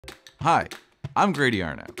Hi, I'm Grady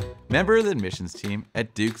Arnao, member of the admissions team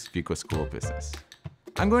at Duke's Fuqua School of Business.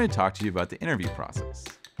 I'm going to talk to you about the interview process.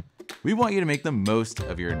 We want you to make the most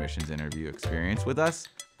of your admissions interview experience with us,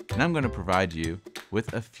 and I'm going to provide you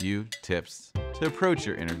with a few tips to approach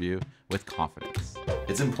your interview with confidence.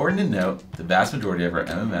 It's important to note the vast majority of our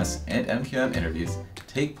MMS and MQM interviews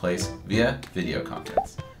take place via video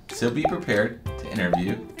conference, so be prepared to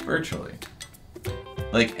interview virtually.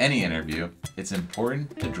 Like any interview, it's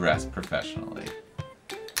important to dress professionally.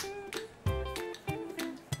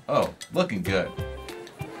 Oh, looking good.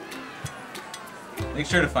 Make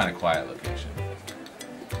sure to find a quiet location.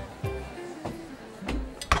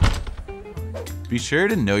 Be sure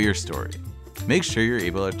to know your story. Make sure you're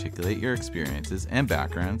able to articulate your experiences and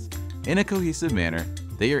backgrounds in a cohesive manner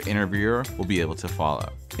that your interviewer will be able to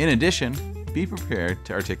follow. In addition, be prepared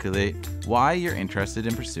to articulate why you're interested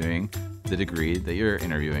in pursuing the degree that you're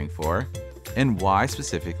interviewing for, and why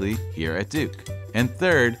specifically here at Duke. And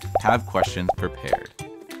third, have questions prepared.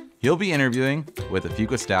 You'll be interviewing with a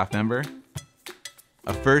Fuqua staff member,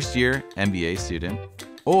 a first-year MBA student,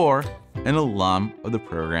 or an alum of the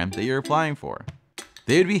program that you're applying for.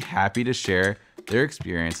 They would be happy to share their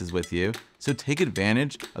experiences with you, so take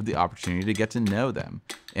advantage of the opportunity to get to know them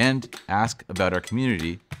and ask about our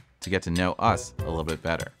community to get to know us a little bit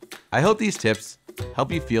better. I hope these tips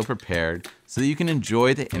help you feel prepared so that you can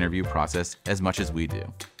enjoy the interview process as much as we do.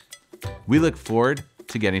 We look forward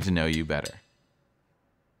to getting to know you better.